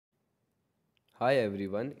Hi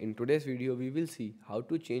everyone, in today's video we will see how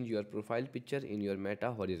to change your profile picture in your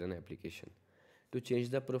Meta Horizon application. To change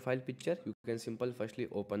the profile picture, you can firstly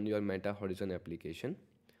open your Meta Horizon application.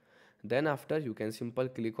 Then after you can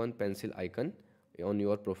click on pencil icon on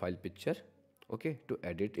your profile picture, okay, to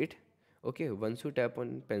edit it. Okay, once you tap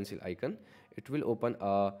on pencil icon, it will open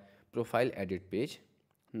a profile edit page.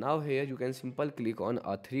 Now here you can click on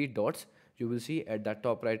three dots you will see at the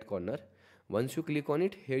top right corner. Once you click on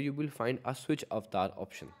it, here you will find a switch avatar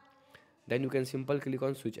option. Then you can click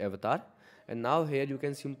on switch avatar, and now here you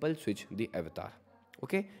can switch the avatar.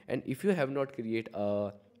 Okay, and if you have not create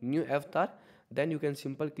a new avatar, then you can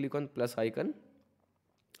click on plus icon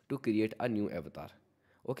to create a new avatar.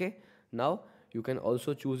 Okay, now you can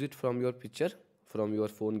also choose it from your picture, from your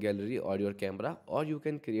phone gallery or your camera, or you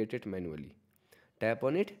can create it manually. Tap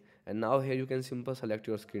on it, and now here you can select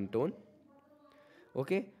your skin tone.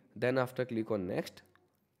 Okay, then after click on next.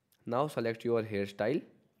 Now select your hairstyle.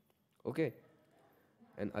 Okay,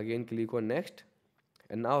 and again click on next,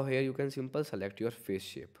 and now here you can select your face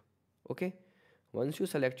shape. Okay, once you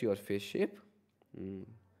select your face shape, mm,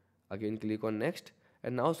 again click on next,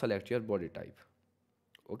 and now select your body type.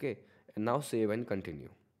 Okay, and now save and continue.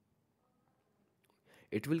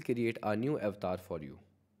 It will create a new avatar for you.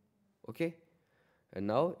 Okay, and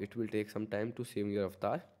now it will take some time to save your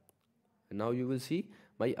avatar, and now you will see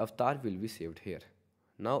my avatar will be saved here.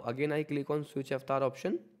 Now again I click on switch avatar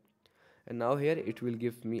option, and now here it will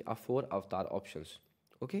give me a four avatar options.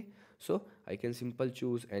 Okay, so I can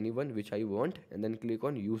choose anyone which I want and then click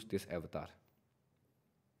on use this avatar.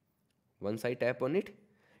 Once I tap on it,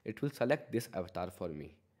 it will select this avatar for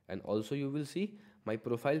me, and also you will see my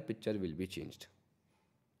profile picture will be changed.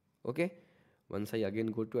 Okay, once I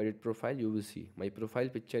again go to edit profile, you will see my profile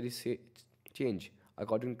picture is change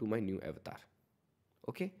according to my new avatar.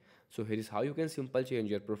 Okay, so here is how you can change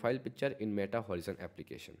your profile picture in Meta Horizon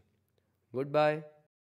application. Goodbye.